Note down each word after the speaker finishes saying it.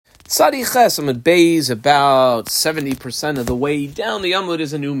Tzadi Ches Amud Beis, about 70% of the way down the Amud,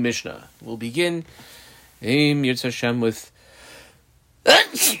 is a new Mishnah. We'll begin Yirtzeh Hashem with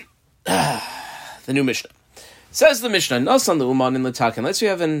the new Mishnah. Says the Mishnah, Nasan L'uman in L'taken. Let's say you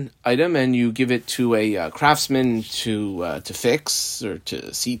have an item and you give it to a craftsman to fix or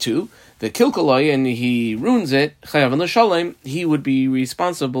to see to. The kilkaloi, and he ruins it, Chayav L'shalem, he would be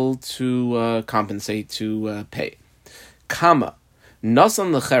responsible to compensate, to pay. Kama.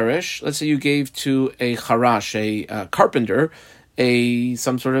 Nasan L'cheresh, let's say you gave to a charash, a carpenter,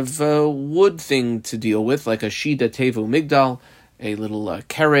 some sort of wood thing to deal with, like a shida tevu migdal, a little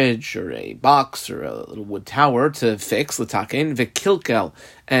carriage or a box or a little wood tower to fix, l'taken, v'kilkel,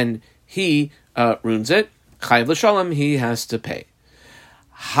 and he ruins it, chayav l'shalom, he has to pay.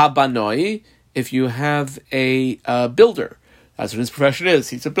 Habanoi, if you have a builder, that's what his profession is,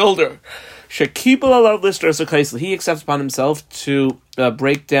 he's a builder. Shekibel alav lister sakaisel, he accepts upon himself to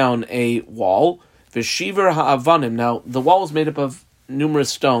break down a wall. V'shiver ha'avanim, now the wall was made up of numerous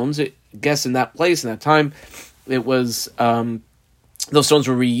stones. I guess in that place, in that time, it was... those stones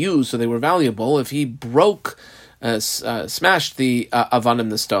were reused, so they were valuable. If he smashed the avanim,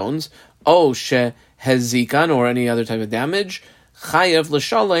 the stones, she hezikan, or any other type of damage, chayev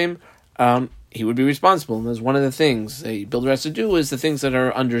l'shalem, he would be responsible. And that's one of the things a builder has to do, is the things that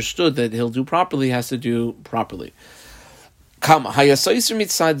are understood that he'll do properly, has to do properly. So let's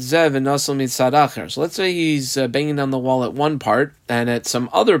say he's banging down the wall at one part, and at some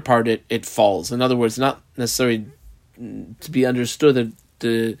other part it falls. In other words, not necessarily to be understood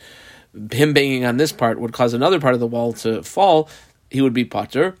that him banging on this part would cause another part of the wall to fall, he would be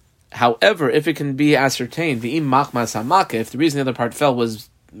pater. However, if it can be ascertained, if the reason the other part fell was,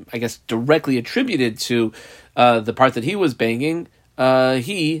 I guess, directly attributed to the part that he was banging,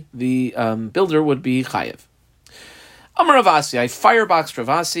 the builder, would be chayev. Amar Ravasi, I fireboxed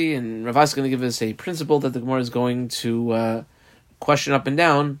Ravasi, and Ravasi is going to give us a principle that the Gemara is going to question up and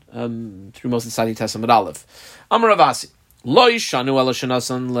down through most of the Sadi Tesam and Aleph. Amar Ravasi, lo yishanu ela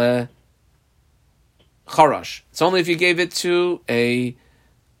shenasan le charash. It's only if you gave it to a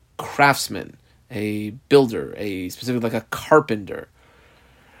craftsman, a builder, specifically like a carpenter.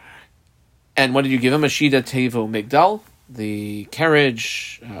 And what did you give him? A shida tevo migdal, the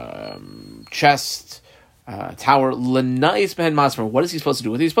carriage, chest, tower, lenais ben masmer. What is he supposed to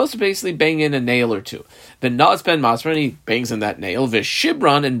do with it? He's supposed to basically bang in a nail or two. The nais ben masmer, and he bangs in that nail,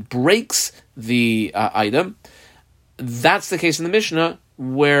 v'shibran, and breaks the item. That's the case in the Mishnah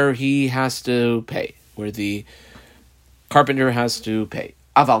where he has to pay, where the carpenter has to pay.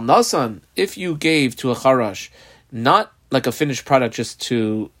 Aval nasan, if you gave to a charash, not like a finished product just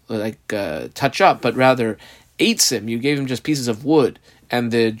to touch up, but rather eitzim, you gave him just pieces of wood,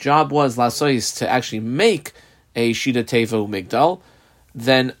 and the job was lasois to actually make a shida tevo migdal,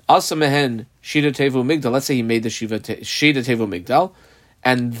 then asamehen shida tevo migdal. Let's say he made the shida tevo migdal,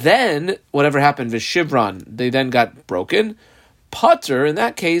 and then whatever happened, v'shivran, they then got broken. Potter, in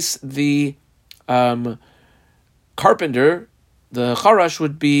that case, the carpenter, the charash,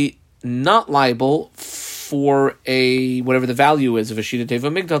 would be not liable for whatever the value is of a shida tevo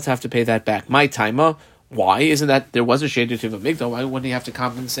migdal to have to pay that back. My taima. Why? Isn't that there was a shida tevo migdal? Why wouldn't he have to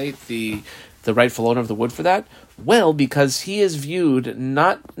compensate the rightful owner of the wood for that? Well, because he is viewed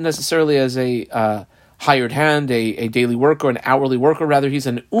not necessarily as a hired hand, a daily worker, an hourly worker. Rather, he's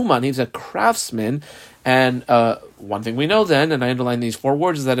an uman. He's a craftsman. And one thing we know then, and I underline these 4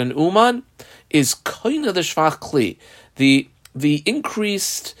 words, is that an uman is koina the shvach kli. The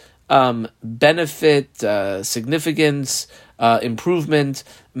increased benefit, significance, improvement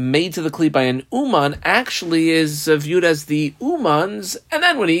made to the kli by an uman actually is viewed as the uman's, and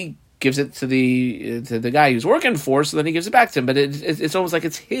then when he gives it to the guy who's working for, so then he gives it back to him. But it's almost like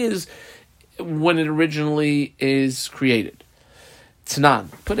it's his when it originally is created. Tanan.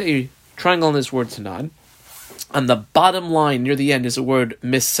 Put a triangle on this word tanan. On the bottom line near the end is the word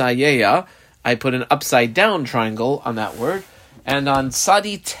misayeya. I put an upside down triangle on that word. And on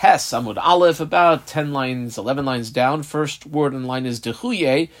Sadi Tes, Amud Aleph, about 10 lines, 11 lines down, first word in line is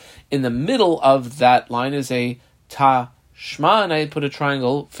Dehuye. In the middle of that line is a Tashma, and I put a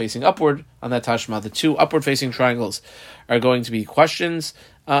triangle facing upward on that Tashma. The 2 upward-facing triangles are going to be questions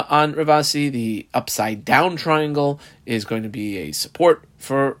on Ravasi. The upside-down triangle is going to be a support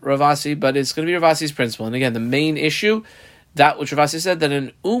for Ravasi, but it's going to be Ravasi's principle. And again, the main issue, that which Ravasi said, that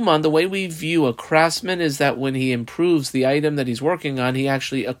an uman, the way we view a craftsman is that when he improves the item that he's working on, he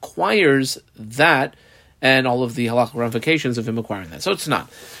actually acquires that and all of the halachic ramifications of him acquiring that. So it's not.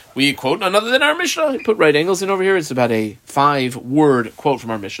 We quote none other than our Mishnah. We put right angles in over here. It's about a 5-word quote from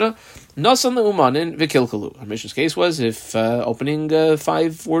our Mishnah. Nasan le'umanin v'kilkalu. Our Mishnah's case was if opening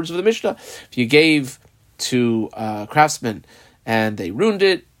 5 words of the Mishnah. If you gave to craftsmen and they ruined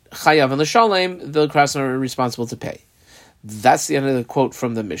it, chayav and l'shalem, the craftsmen are responsible to pay. That's the end of the quote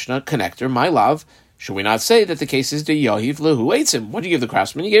from the Mishnah. Connector, my love. Should we not say that the case is de yahiv lehu eitzim? What do you give the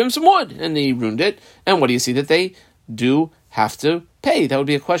craftsman? You gave him some wood, and he ruined it. And what do you see that they do have to pay? That would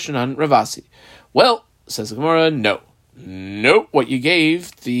be a question on Ravasi. Well, says the Gemara, no. Nope, what you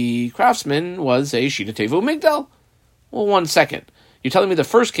gave the craftsman was a shita tevu migdal. Well, 1 second. You're telling me the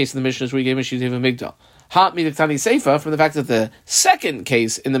first case in the Mishnah is where you gave him a shita tevu migdal. Ha midaktani seifa, from the fact that the second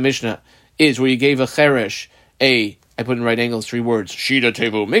case in the Mishnah is where you gave a cheresh, I put in right angles 3 words, shita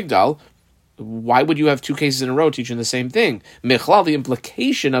tevu migdal. Why would you have 2 cases in a row teaching the same thing? Michlal, the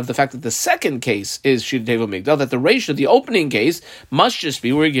implication of the fact that the second case is Shita Tevo Migdal, that the ratio, the opening case, must just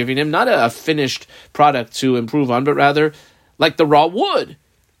be we're giving him not a finished product to improve on, but rather like the raw wood.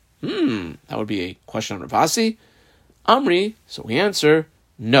 That would be a question on Ravasi. Amri, so we answer,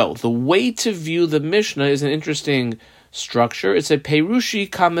 no. The way to view the Mishnah is an interesting structure. It's a Perushi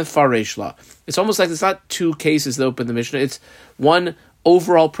Kamefareshla. It's almost like it's not 2 cases that open the Mishnah. It's one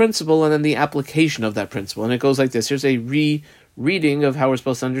overall principle and then the application of that principle. And it goes like this. Here's a rereading of how we're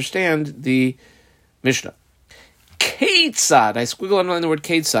supposed to understand the Mishnah. Ketzad. I squiggle underline the word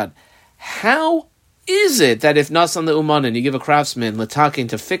Ketzad. How is it that if nasan the umanin, you give a craftsman latakin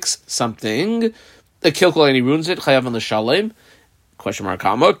to fix something, the kilkol and he ruins it, chayav and l'shalem, question mark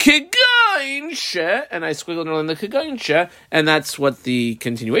Kama, kigain she, and I squiggle underline the kigain she, and that's what the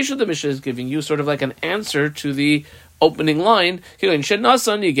continuation of the Mishnah is giving you, sort of like an answer to the opening line. In Shed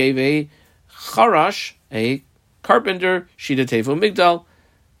Nasan, you gave a charash, a carpenter, shita tevu migdal,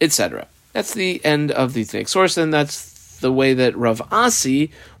 etc. That's the end of the Tanaic source, and that's the way that Rav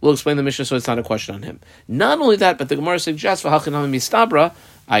Asi will explain the Mishnah, so it's not a question on him. Not only that, but the Gemara suggests, v'halchinam mistabra,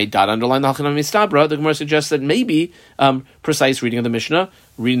 I dot underline the halchinam mistabra, the Gemara suggests that maybe precise reading the Mishnah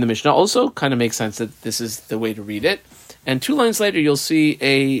also kind of makes sense that this is the way to read it. And 2 lines later, you'll see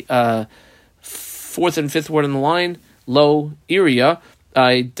a 4th and 5th word in the line, lo area.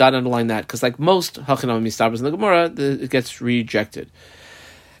 I dot underline that because, like most hachinam mistabras in the Gemara, it gets rejected.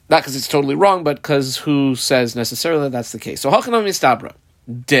 Not because it's totally wrong, but because who says necessarily that's the case? So hachinam mistabra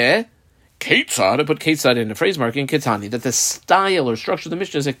de ketzad. I put ketzad in a phrase marking ketani, that the style or structure of the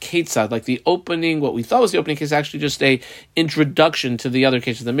Mishnah is a ketzad, like the opening. What we thought was the opening case is actually just a introduction to the other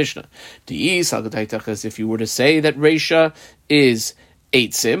case of the Mishnah. Because if you were to say that Reisha is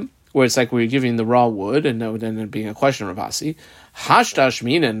eitzim, where it's like we're giving the raw wood, and that would end up being a question of Ravasi. Hashtash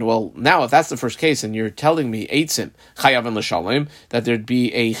minen, well, now if that's the first case, and you're telling me eitzim, chayav and l'shalem, that there'd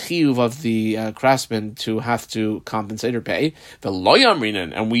be a chiyuv of the craftsman to have to compensate or pay, the loyam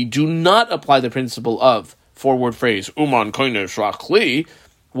minen, and we do not apply the principle of 4-word phrase, uman koine shrachli,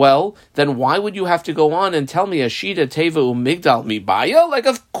 well, then why would you have to go on and tell me a shita teva umigdal mibaya? Like,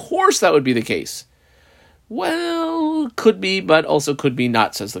 of course that would be the case. Well, could be, but also could be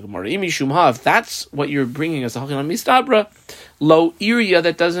not, says the Gemara. Imi shumha, if that's what you're bringing as a halchinam mistabra, lo iria,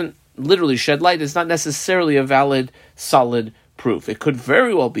 that doesn't literally shed light, is not necessarily a valid, solid proof. It could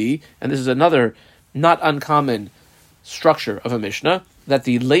very well be, and this is another not uncommon structure of a Mishnah, that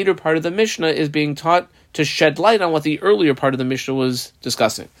the later part of the Mishnah is being taught to shed light on what the earlier part of the Mishnah was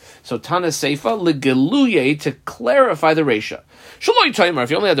discussing. So Tana Seifa legeluye, to clarify the Reisha. Shaloi Taimar,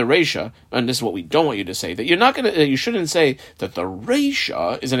 if you only had the Reisha, and this is what we don't want you to say, that you shouldn't say that the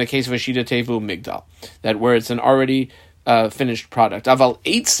Reisha is in a case of a Shita Tevu Migdal, that where it's an already finished product. Aval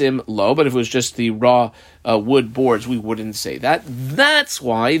eitzim lo, but if it was just the raw wood boards, we wouldn't say that. That's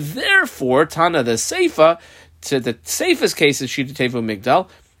why, therefore, Tana the Seifa, to the safest case is Shita Tevu Migdal,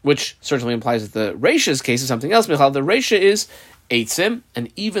 which certainly implies that the Reisha's case is something else. Michal, the Reisha is eitzim,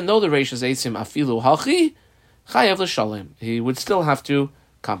 and even though the Reisha is eitzim afilu halchi, chayav l'shalem, he would still have to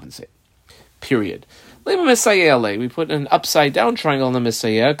compensate. Period. We put an upside down triangle on the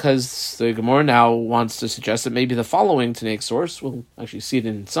Messiah because the Gemara now wants to suggest that maybe the following Tanaic source, we'll actually see it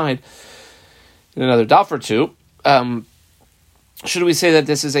inside in another daf or 2. Should we say that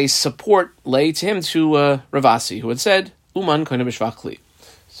this is a support lay to him, to Ravasi, who had said, Uman koine b'shvachli.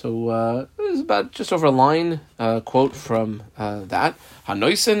 So this is about just over a line quote from that.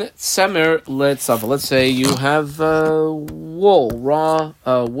 Hanoisen tsemer letzava. Let's say you have wool, raw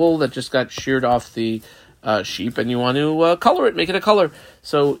wool that just got sheared off the sheep, and you want to color it, make it a color.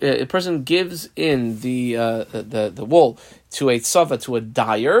 So a person gives in the wool to a tzava, to a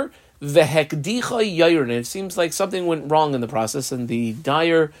dyer, Vehekdicha yair, and it seems like something went wrong in the process, and the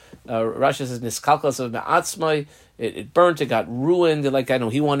dyer, Rashi says, niskalkas of me'atzmai, it burnt, it got ruined. Like, I know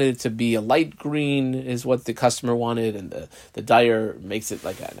he wanted it to be a light green, is what the customer wanted, and the dyer makes it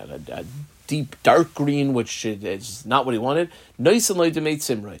like a deep dark green, which is not what he wanted.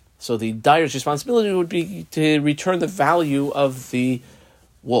 So the dyer's responsibility would be to return the value of the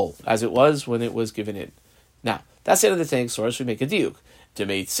wool as it was when it was given in. Now, that's the end of the tank source. We make a diuk.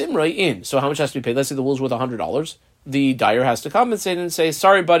 Demate simrei in. So how much has to be paid? Let's say the wool's worth $100. The dyer has to compensate and say,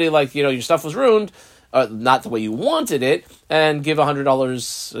 sorry, buddy, your stuff was ruined, not the way you wanted it, and give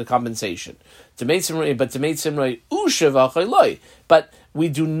 $100 compensation. Demate simrei, but demate simrei ushevach. But we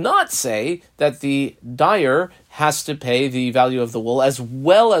do not say that the dyer has to pay the value of the wool as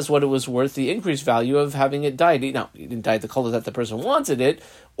well as what it was worth, the increased value of having it dyed. Now, he didn't dye the color that the person wanted it,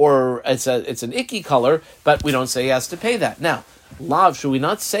 or it's an icky color, but we don't say he has to pay that. Now, Lav, should we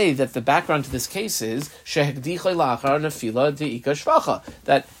not say that the background to this case is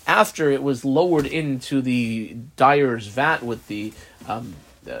that after it was lowered into the dyer's vat with the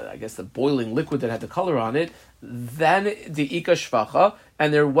boiling liquid that had the color on it, then the ika shvacha,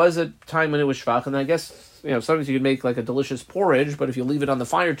 and there was a time when it was shvach, and I guess sometimes you could make like a delicious porridge, but if you leave it on the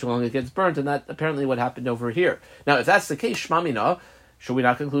fire too long, it gets burnt, and that apparently what happened over here. Now, if that's the case, shmamina, should we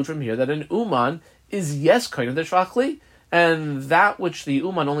not conclude from here that an uman is yes kind of the shvachli? And that which the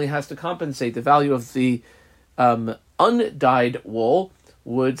uman only has to compensate the value of the undyed wool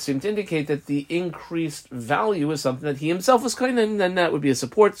would seem to indicate that the increased value is something that he himself was kind of, and then that would be a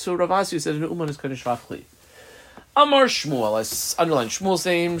support. So Rav Asi says an uman is kind of shvachli. Amar Shmuel, I underline Shmuel's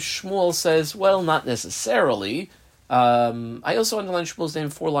name. Shmuel says, well, not necessarily. I also underline Shmuel's name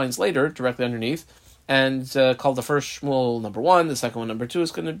 4 lines later, directly underneath, and called the first Shmuel number 1, the second one number 2.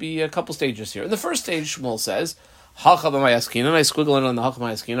 Is going to be a couple stages here. In the first stage, Shmuel says, Hacha b'mayaskina, and I squiggle in on the Hacha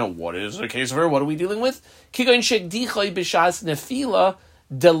b'mayaskina. What is the case of her? What are we dealing with? Kigoin shekdichai b'shas nefila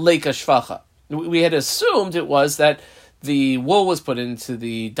deleka shvacha. We had assumed it was that the wool was put into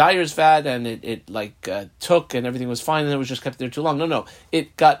the dyer's vat and it took and everything was fine and it was just kept there too long. No.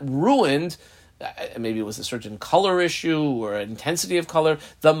 It got ruined. Maybe it was a certain color issue or intensity of color.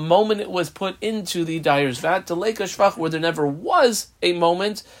 The moment it was put into the dyer's vat, deleka shvacha, where there never was a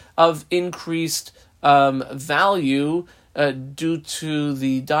moment of increased value due to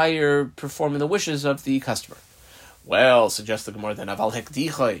the dyer performing the wishes of the customer. Well, suggests the Gemara then, aval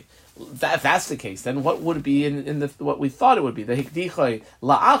hekdichai. If that's the case, then what would it be in the what we thought it would be? The hekdichai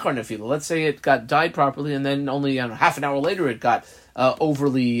la'achar nefila. Let's say it got dyed properly, and then only half an hour later it got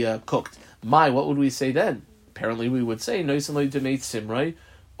overly cooked. What would we say then? Apparently, we would say noisanoi demate simrai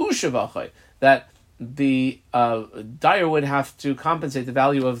ushavachai, that the dyer would have to compensate the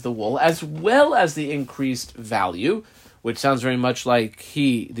value of the wool as well as the increased value, which sounds very much like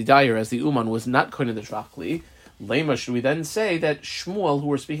the dyer, as the uman, was not kohen the shvachli. Lema, should we then say that Shmuel, who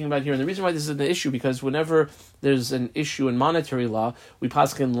we're speaking about here, and the reason why this is an issue, because whenever there's an issue in monetary law, we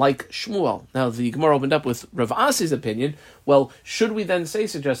paskin like Shmuel. Now, the Gemara opened up with Rav Asi's opinion. Well, should we then say,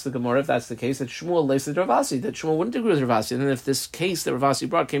 suggests the Gemara, if that's the case, that Shmuel lays with Rav Asi, that Shmuel wouldn't agree with Rav Asi, and then if this case that Rav Asi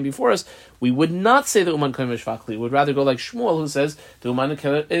brought came before us, we would not say the Uman Kohen Shvachli. We would rather go like Shmuel, who says the Uman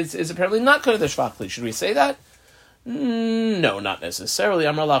is apparently not Kohen Shvachli. Should we say that? No, not necessarily.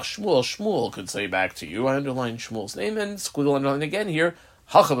 Amar lach Shmuel. Shmuel could say back to you. I underline Shmuel's name and squiggle underline again here.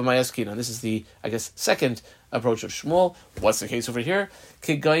 Hacha b'mayaskina. This is the, second approach of Shmuel. What's the case over here?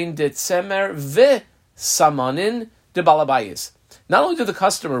 Kigain de tzemer v'samanin de balabayis. Not only did the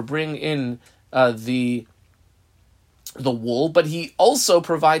customer bring in the wool, but he also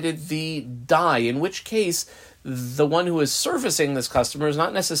provided the dye, in which case the one who is servicing this customer is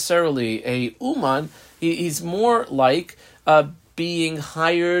not necessarily a uman. He's more like being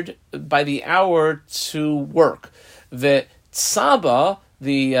hired by the hour to work. The tzaba,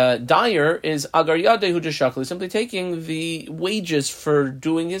 the dyer, is agar yadehu deshakli, simply taking the wages for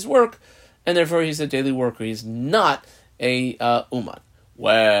doing his work, and therefore he's a daily worker. He's not a uman.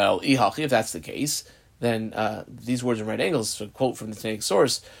 Well, ihachi, if that's the case, then these words are right angles. To quote from the Tanakh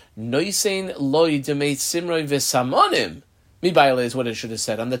source, noisein loy demeit simroi v'samanim. Mibaile is what it should have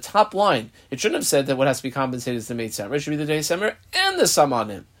said. On the top line, it shouldn't have said that what has to be compensated is the Meit Samer. It should be the Day Samer and the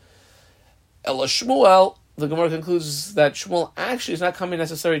Samanim. Ela Shmuel, the Gemara concludes that Shmuel actually is not coming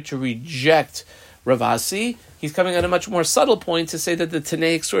necessarily to reject Rav Asi. He's coming at a much more subtle point to say that the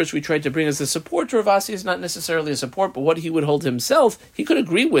Tanaic source we tried to bring as a support to Rav Asi is not necessarily a support, but what he would hold himself, he could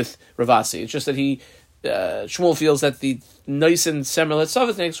agree with Rav Asi. It's just that Shmuel feels that the Noisen Semer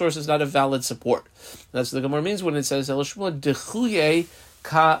Letzav Tanaic source is not a valid support. That's what the Gemara means when it says El Shmuel dechuye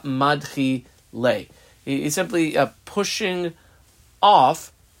ka madchi le. He's simply pushing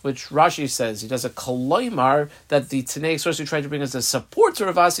off which Rashi says he does a koloimar, that the Tanaic source we tried to bring as a support to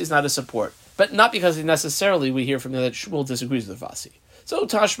Ravasi is not a support, but not because necessarily we hear from there that Shmuel disagrees with Ravasi. So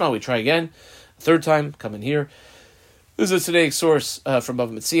Tashma, we try again, third time, come in here. This is a Tanaic source from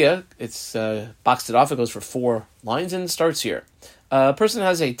Bava Kama. It's boxed it off. It goes for 4 lines and starts here. A person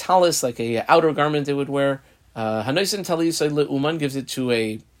has a talis, like a outer garment they would wear. Hanoisin talis le'uman gives it to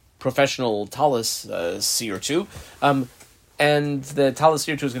a professional talis seer too. And the talis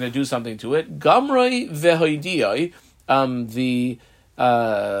seer too is going to do something to it. Gamroi vehoidiyai, the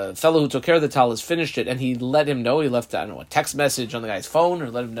fellow who took care of the talis finished it, and he let him know. He left, I don't know, a text message on the guy's phone, or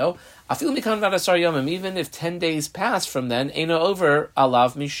let him know. Even if 10 days pass from then, Eino over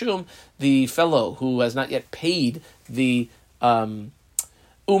alav mishum, the fellow who has not yet paid the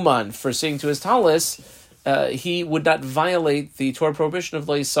uman for seeing to his talis, he would not violate the Torah prohibition of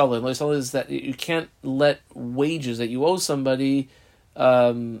lo yisala. Lo yisala is that you can't let wages that you owe somebody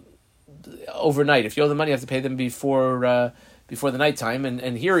overnight. If you owe them money, you have to pay them before the nighttime.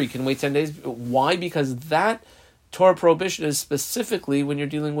 And here you can wait 10 days. Why? Because that Torah prohibition is specifically when you're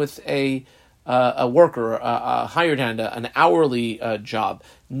dealing with a worker, a hired hand, an hourly job,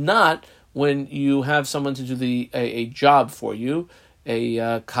 not when you have someone to do a job for you, a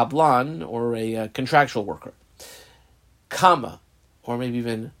kablan or a contractual worker. Kama, or maybe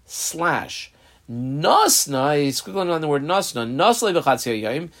even slash. Nasna, squiggling on the word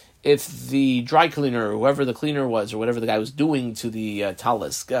nasna, if the dry cleaner, or whoever the cleaner was, or whatever the guy was doing to the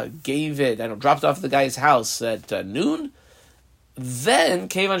talis, gave it, dropped off at the guy's house at noon, then,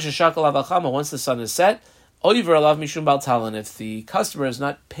 once the sun is set, Oiver alav mishum bal talan, if the customer is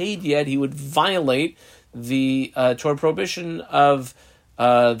not paid yet, he would violate the Torah prohibition of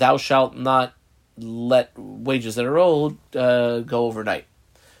thou shalt not let wages that are owed go overnight.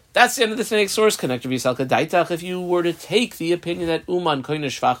 That's the end of the Tanaic source. Connector v'yisalka daitach. If you were to take the opinion that uman koine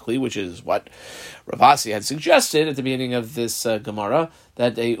shvachli, which is what Ravasi had suggested at the beginning of this Gemara,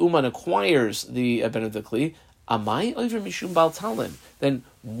 that a uman acquires the ben of the kli, amai over mishum bal talin, then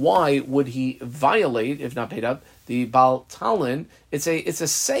why would he violate, if not paid up, the bal talin? It's a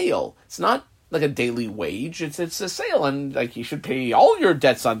sale. It's not like a daily wage. It's a sale, and like you should pay all your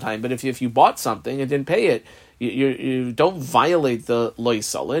debts on time. But if you bought something and didn't pay it, you don't violate the lo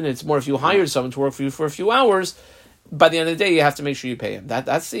yisalin. It's more if you hired someone to work for you for a few hours, by the end of the day you have to make sure you pay him.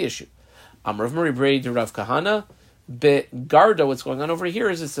 That's the issue. Rav Mari Brei de Rav Kahana be Garda. What's going on over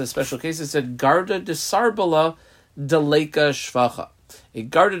here is it's a special case. It said Garda de Sarbala de Leika Shvacha. A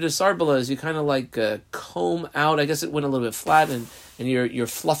Garda de Sarbala is you kind of like comb out. I guess it went a little bit flat, and you're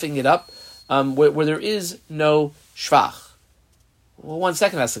fluffing it up where there is no shvach. Well, 1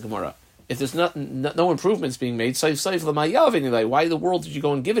 second, asked the Gemara. If there's no improvements being made, why in the world did you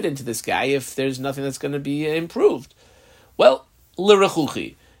go and give it into this guy if there's nothing that's going to be improved? Well,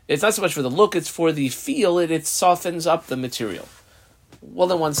 l'rechuchi. It's not so much for the look, it's for the feel. It softens up the material. Well,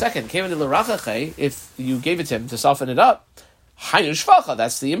 then 1 second. If you gave it to him to soften it up,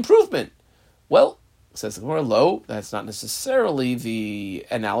 that's the improvement. Well, says the Gemara, lo, that's not necessarily the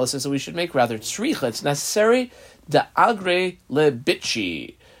analysis that we should make. Rather, tzricha, it's necessary. Da agre le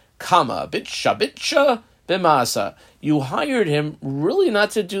bitchi. Kama, bitcha, bimasa. You hired him really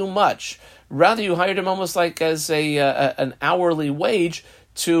not to do much. Rather, you hired him almost like as an hourly wage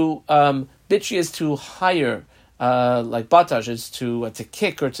to, bitchi is to hire, like batash is to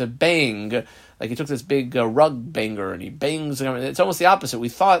kick or to bang. Like he took this big rug banger and he bangs. It's almost the opposite. We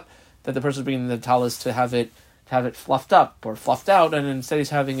thought that the person was bringing the talis to have it fluffed up or fluffed out, and instead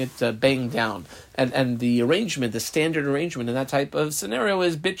he's having it banged down. And the arrangement, the standard arrangement in that type of scenario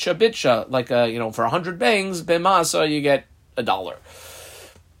is bitcha, like for 100 bangs, bemasa, you get $1.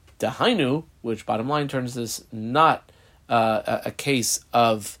 Dahainu, which bottom line turns this not a case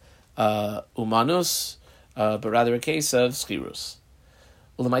of umanus, but rather a case of skirus.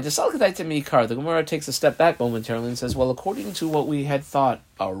 Well, the Gemara takes a step back momentarily and says, well, according to what we had thought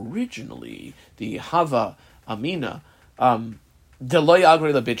originally, the Hava Amina, Deloy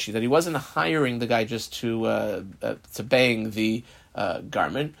Agri Labichi, that he wasn't hiring the guy just to bang the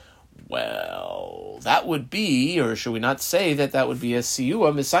garment. Well, that would be, or should we not say that would be a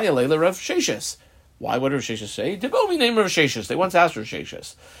Siyua Messiah Leila Rav Sheshes? Why would Rav Sheshes say? Debomi name Rav Sheshes. They once asked Rav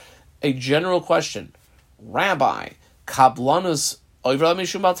Sheshes. A general question. Rabbi, Kablanus Oiver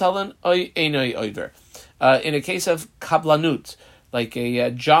Mishum Baltalan Oy Enoi Oiver. In a case of Kablanut, like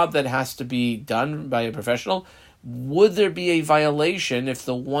a job that has to be done by a professional, would there be a violation if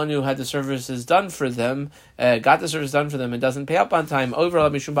the one who had the services done for them, got the service done for them and doesn't pay up on time? Over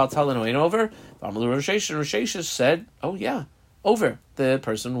Mishum Baltalan Oy over. Rosheshes said, oh yeah, over. The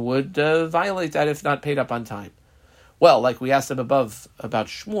person would violate that if not paid up on time. Well, like we asked him above about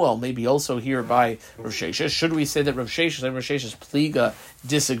Shmuel, maybe also here by Rav Sheshes. Should we say that Rav Sheshes and Rav Sheshes Pliga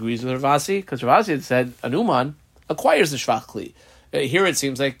disagrees with Rav Asi? Because Rav Asi had said an Uman acquires the Shvach Kli. Here it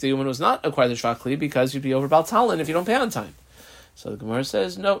seems like the Uman was not acquired the Shvach Kli because you'd be over Baal Talon if you don't pay on time. So the Gemara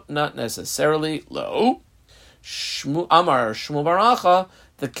says, no, not necessarily. Lo. Amar Shmuel Baracha,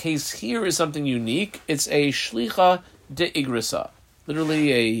 the case here is something unique. It's a Shlicha de Igrisa.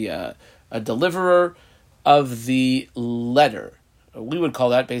 Literally a deliverer of the letter. We would call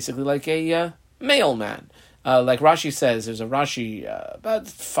that basically like a mailman. Like Rashi says, there's a Rashi about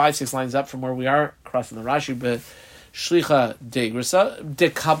 5-6 lines up from where we are, crossing the Rashi, but Shlicha de Grisa,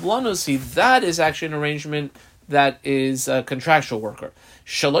 de Kablanos, that is actually an arrangement that is a contractual worker.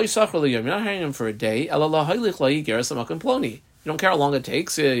 Shaloi Sachar You're not hiring him for a day. You don't care how long it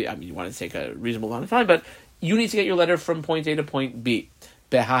takes. You want to take a reasonable amount of time, but you need to get your letter from point A to point B.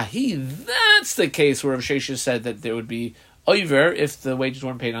 Behahi, that's the case where Rav Sheshes said that there would be over if the wages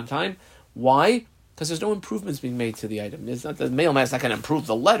weren't paid on time. Why? Because there's no improvements being made to the item. It's not the mailman's not going to improve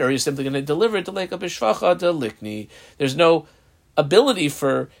the letter. He's simply going to deliver it to Leika Bishvacha to Likni. There's no ability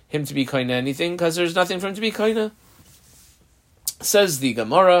for him to be kaina anything because there's nothing for him to be kaina. Says the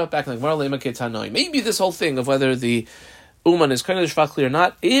Gemara, back in the Gemara, Lema Ketanoi. Maybe this whole thing of whether the Uman is kaina Shvachli or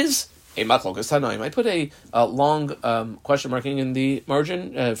not is a machlokas tanoim. I put a long question marking in the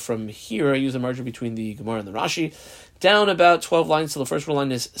margin. From here, I use a margin between the Gemara and the Rashi. Down about 12 lines, till the first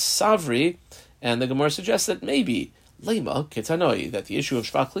line is Savri, and the Gemara suggests that maybe Lema Ketanoi, that the issue of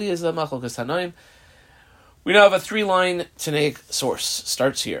Shvachli is a machlokas tanoim. We now have a 3-line Tanaic source.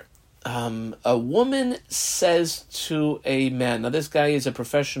 Starts here. A woman says to a man, now this guy is a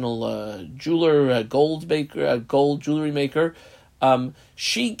professional jeweler, gold jewelry maker.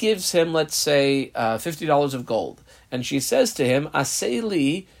 She gives him, let's say, $50 of gold. And she says to him,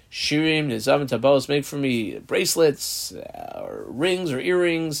 Aseli, Shirim, Nizam, Tabos, make for me bracelets, or rings, or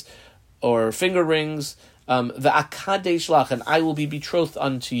earrings, or finger rings, the Akadei Shlach, and I will be betrothed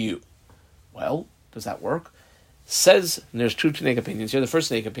unto you. Well, does that work? Says, and there's 2 Tanaic opinions here. The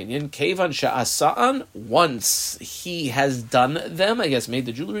first Tanaic opinion, Kevan Sha'asa'an, once he has done them, I guess made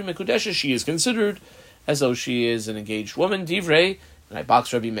the jewelry Mekudesha, she is considered as though she is an engaged woman, Divrei, and I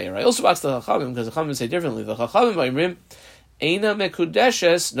box Rabbi Meir. I also box the Chachamim, because the Chachamim say differently. The Chachamim Ba'imrim, Eina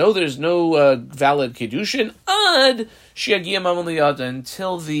Mekudeshes, no, there's no valid Kiddushin, Ad Shiagia Mammon Liyada,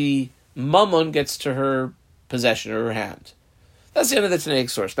 until the Mammon gets to her possession or her hand. That's the end of the Tanaic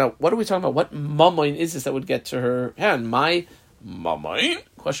source. Now, what are we talking about? What Mammon is this that would get to her hand? My Mammon?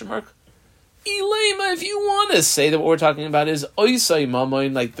 Question mark. Elema, if you want to say that what we're talking about is oisai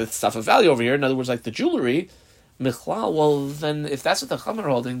mamain, like the stuff of value over here, in other words, like the jewelry, michlal, well, then if that's what the Chachamim are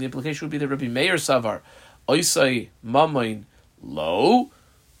holding, the implication would be that Rabbi Meir Savar, oisai mamain lo,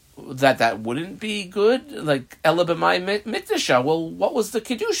 that wouldn't be good, like ela b'mai mikdasha. Well, what was the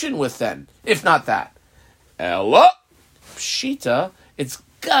Kiddushin with then, if not that? Ela, pshita, it's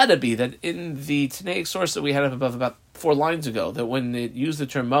gotta be that in the Tanaic source that we had up above about 4 lines ago, that when it used the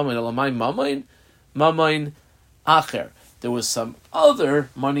term mamain, elamai mamain acher, there was some other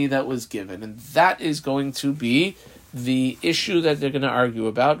money that was given, and that is going to be the issue that they're going to argue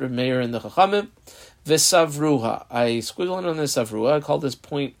about, Reb Meir and the Chachamim. V'savruha, I squiggle in on the savruha, I call this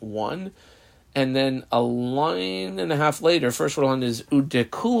point 1, and then a line and a half later, first one is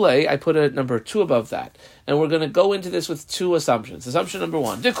udekule, I put a number 2 above that. And we're going to go into this with 2 assumptions. Assumption number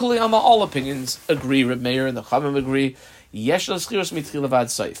 1, dekule ama, all opinions agree, Reb Meir and the Chachamim agree, yesh l'schiros mitchil avad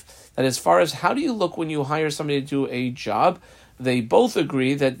seif. That as far as how do you look when you hire somebody to do a job, they both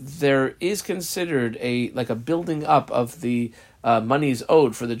agree that there is considered a building up of the monies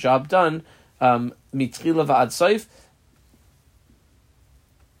owed for the job done, mitchil avad seif.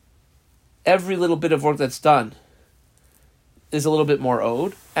 Every little bit of work that's done is a little bit more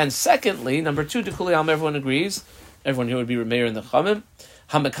owed. And secondly, number 2, Dekuli Am, everyone agrees, everyone here would be Remeir and the Chachamim,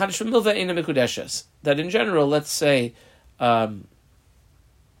 that in general, let's say a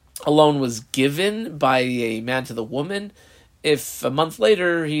loan was given by a man to the woman. If a month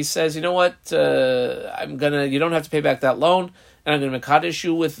later he says, you know what, you don't have to pay back that loan, and I'm going to mekadesh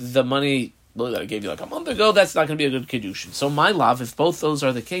you with the money that I gave you like a month ago, that's not going to be a good kiddushin. So my love, if both those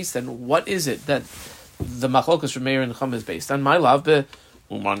are the case, then what is it that the machlokas from Meir and Chum is based on? My love, the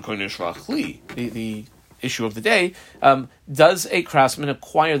issue of the day, does a craftsman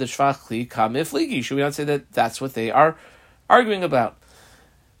acquire the shvach kamifligi? Should we not say that that's what they are arguing about?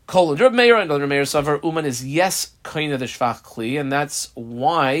 Kol Reb Meir and Reb Meir Savar Uman is yes kind of the shvach kli, and that's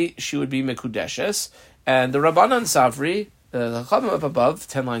why she would be mekudeshes. And the Rabbanan Savri, the Chachamim up above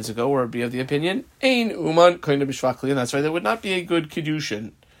 10 lines ago, were be of the opinion ein Uman kind of shvach kli, and that's why there would not be a good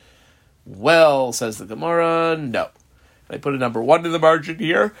kiddushin. Well, says the Gemara, no. I put a number 1 in the margin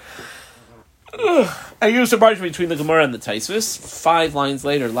here. I used a margin between the Gemara and the Taisvis. 5 lines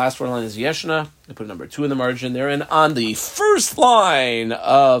later, last 4 lines is Yeshna. I put a number 2 in the margin there. And on the first line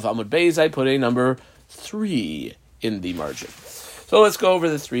of Amud Beis, I put a number 3 in the margin. So let's go over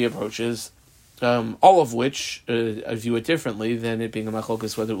the 3 approaches, all of which I view it differently than it being a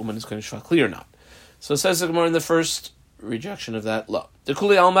machlokas whether Uman is going to shvachli or not. So it says the Gemara in the first rejection of that law. The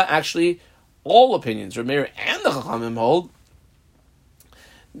Kuli Alma, actually, all opinions, Rameir and the Chachamim hold,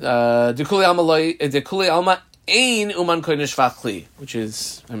 the Kuli Alma ain Uman kodesh shvachli, which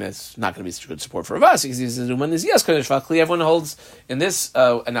is, it's not going to be such good support for Ravasi, because he says Uman is yes kodesh shvachli. Everyone holds in this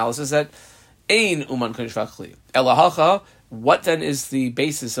analysis that ain Uman kodesh shvachli. Elahacha, what then is the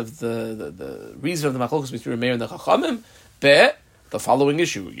basis of the reason of the machlokas between Rameir and the Chachamim? The following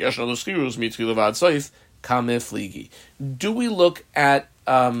issue: do we look at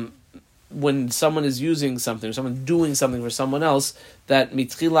when someone is using something, or someone doing something for someone else, that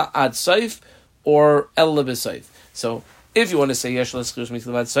mitchila ad saif or el lebesaif? So, if you want to say yesh l'schirus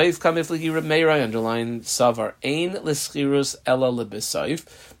mitchila ad saif, kamifligi Rameir, underline savar ein l'schirus ela lebesaif.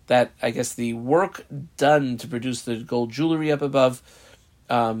 That I guess the work done to produce the gold jewelry up above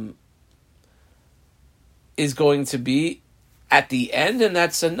is going to be at the end, and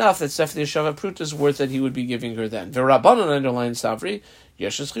that's enough. That's definitely a shava pruta's worth that he would be giving her then. V'Rabbanan, underline savri,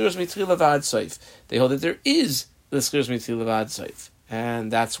 yesh l'schirus mitchila v'ad saif. They hold that there is l'schirus mitchila v'ad saif,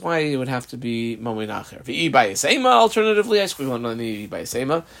 and that's why it would have to be mamui nacher. V'i bayisema, alternatively, I squiggle on the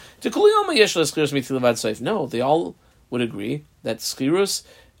bayisema. To kuliyama yesh l'schirus mitchila v'ad saif. No, they all would agree that schirus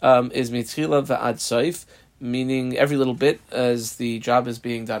is mitchila v'ad saif, meaning every little bit as the job is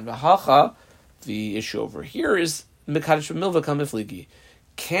being done. V'hacha, the issue over here is Mekadesh Milva Kamifligi.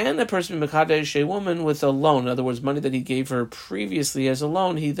 Can a person be Mekadesh a woman with a loan? In other words, money that he gave her previously as a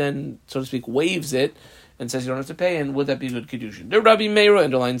loan, he then, so to speak, waives it and says you don't have to pay, and would that be good Kedushin? The Rabbi Meira,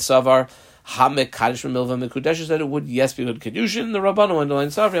 underline Savar, Ha Mekadesh Milva Mekudesh, that it would, yes, be good Kedushin. The Rabbanu, underline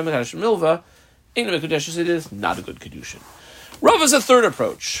Savar, Ha Mekadesh Milva, ain't a Mekudesh, it is not a good Kedushin. Rav is a third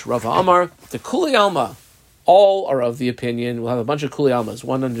approach. Rav Amar, the Kuli Alma, all are of the opinion, we'll have a bunch of Kuli Almas,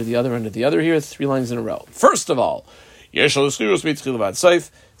 one under the other here, 3 lines in a row. First of all, Yesh l'schirus mitchila v'ad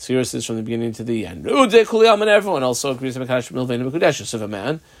saif. Schirus is from the beginning to the end. Ude Kuli Alma, and everyone also agrees to Mekadesh Milvein Mekudeshes. If a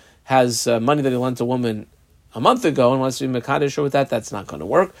man has money that he lent a woman a month ago and wants to be Mekadesh with that, that's not going to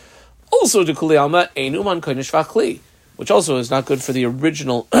work. Also, to Kuli Alma, ein Uman kodesh v'achli, which also is not good for the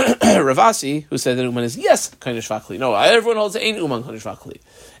original Ravasi, who said that Uman is yes kodesh v'achli. No, everyone holds ein Uman kodesh v'achli.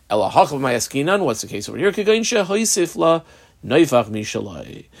 What's the case over here?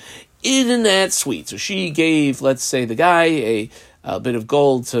 Isn't that sweet? So she gave, let's say, the guy a bit of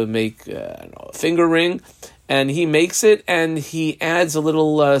gold to make a finger ring, and he makes it, and he adds a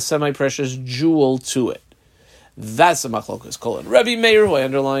little semi-precious jewel to it. That's a machlokas kolon. Rebbe Meir, who I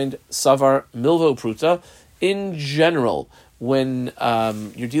underlined, Savar Milvo Pruta, in general, when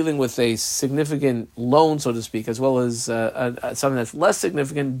you're dealing with a significant loan, so to speak, as well as something that's less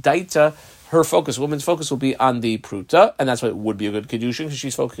significant, daita, her focus, woman's focus will be on the pruta, and that's why it would be a good kedushin, because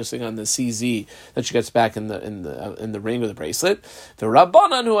she's focusing on the CZ that she gets back in the ring or the bracelet. The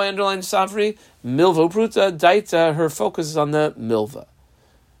Rabbanan, who I underlined Savri, milvo pruta, daita, her focus is on the milva.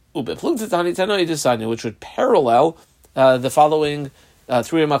 Which would parallel the following 3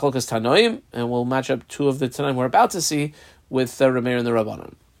 machlokas tanoim, and we'll match up 2 of the tanoim we're about to see with Rameir and the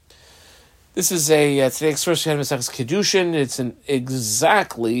Rabbanan. This is today's first Masechus Kedushin. It's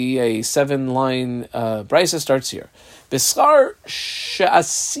exactly a 7-line brisa starts here. Bischar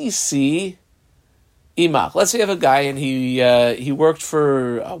she'asisi imach. Let's say you have a guy and he worked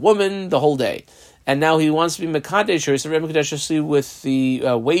for a woman the whole day, and now he wants to be mekadesh her. So mekadesh with the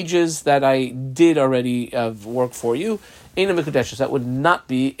wages that I did already work for you. Ain't a mekadesh. That would not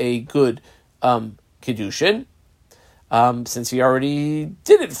be a good kedushin. Since he already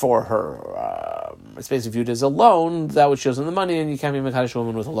did it for her. It's basically viewed as a loan, that which shows him the money, and you can't be Mekadesh a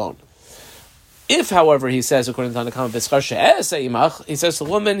woman with a loan. If, however, he says, according to Bava Kama, he says to the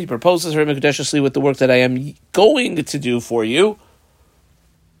woman, he proposes her Mekudeshly with the work that I am going to do for you,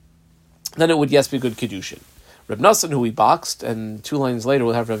 then it would, yes, be good Kedushin. Reb Nosson, who we boxed, and 2 lines later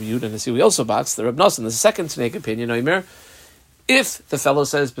we'll have Rav Yud and Nasi, we also boxed, the Reb Nosson, the second Tanaic opinion, Oimer, if the fellow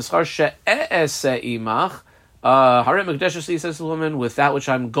says, B'schar she'ese imach, Harem Mekudeshly, says to the woman, with that which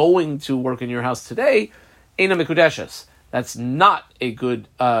I'm going to work in your house today, Eina Mekudeshes. That's not a good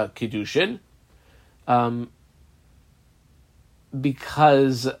Kedushin.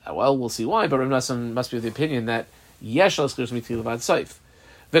 Because, well, we'll see why, but Rav Nosson must be of the opinion that Yesh l'schirus mitchila v'ad saif.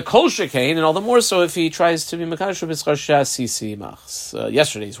 The kol shekain, and all the more so if he tries to be mekadosh b'schar she'asisi imach.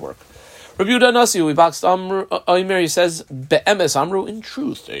 Yesterday's work. Rabbi Yehuda Nasi, we boxed Omer, he says, Be'emes Amru, in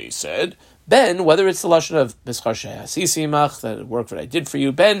truth, they said, Ben, whether it's the lashon of B'schar she'asisi that work that I did for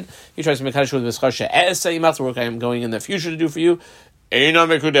you, Ben, he tries to make kaddish with B'schar she'asei the work I am going in the future to do for you, Eina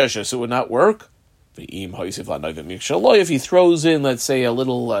mekudesha, so it would not work. If he throws in, let's say, a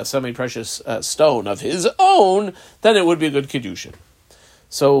little semi-precious stone of his own, then it would be a good kedushin.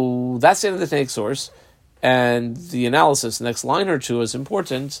 So that's the end of the Tanakh source, and the analysis, the next line or two, is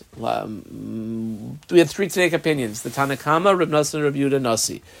important. We had three Tanakh opinions: the Bava Kama, Reb Nosson, and Reb Yehuda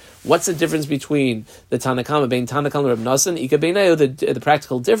Nasi. What's the difference between the Bava Kama, being Bava Kama, and Reb Nosson? Ika beinayu, the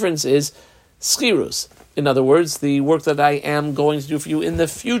practical difference is schirus. In other words, the work that I am going to do for you in the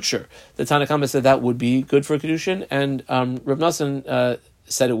future. The Bava Kama said that would be good for kedushin, and Reb Nosson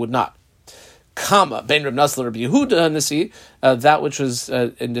said it would not. Kama, Ben Reb Nosson, Reb Yehuda Nasi, that which was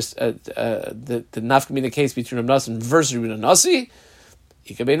in just the nafkamina case between Reb Nosson versus Reb Yehuda Nasi,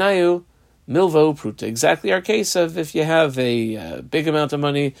 Ika beinayu, milvo pruta. Exactly our case of if you have a big amount of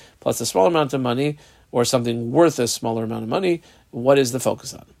money plus a small amount of money, or something worth a smaller amount of money, what is the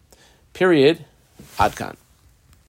focus on? Period. Adkan.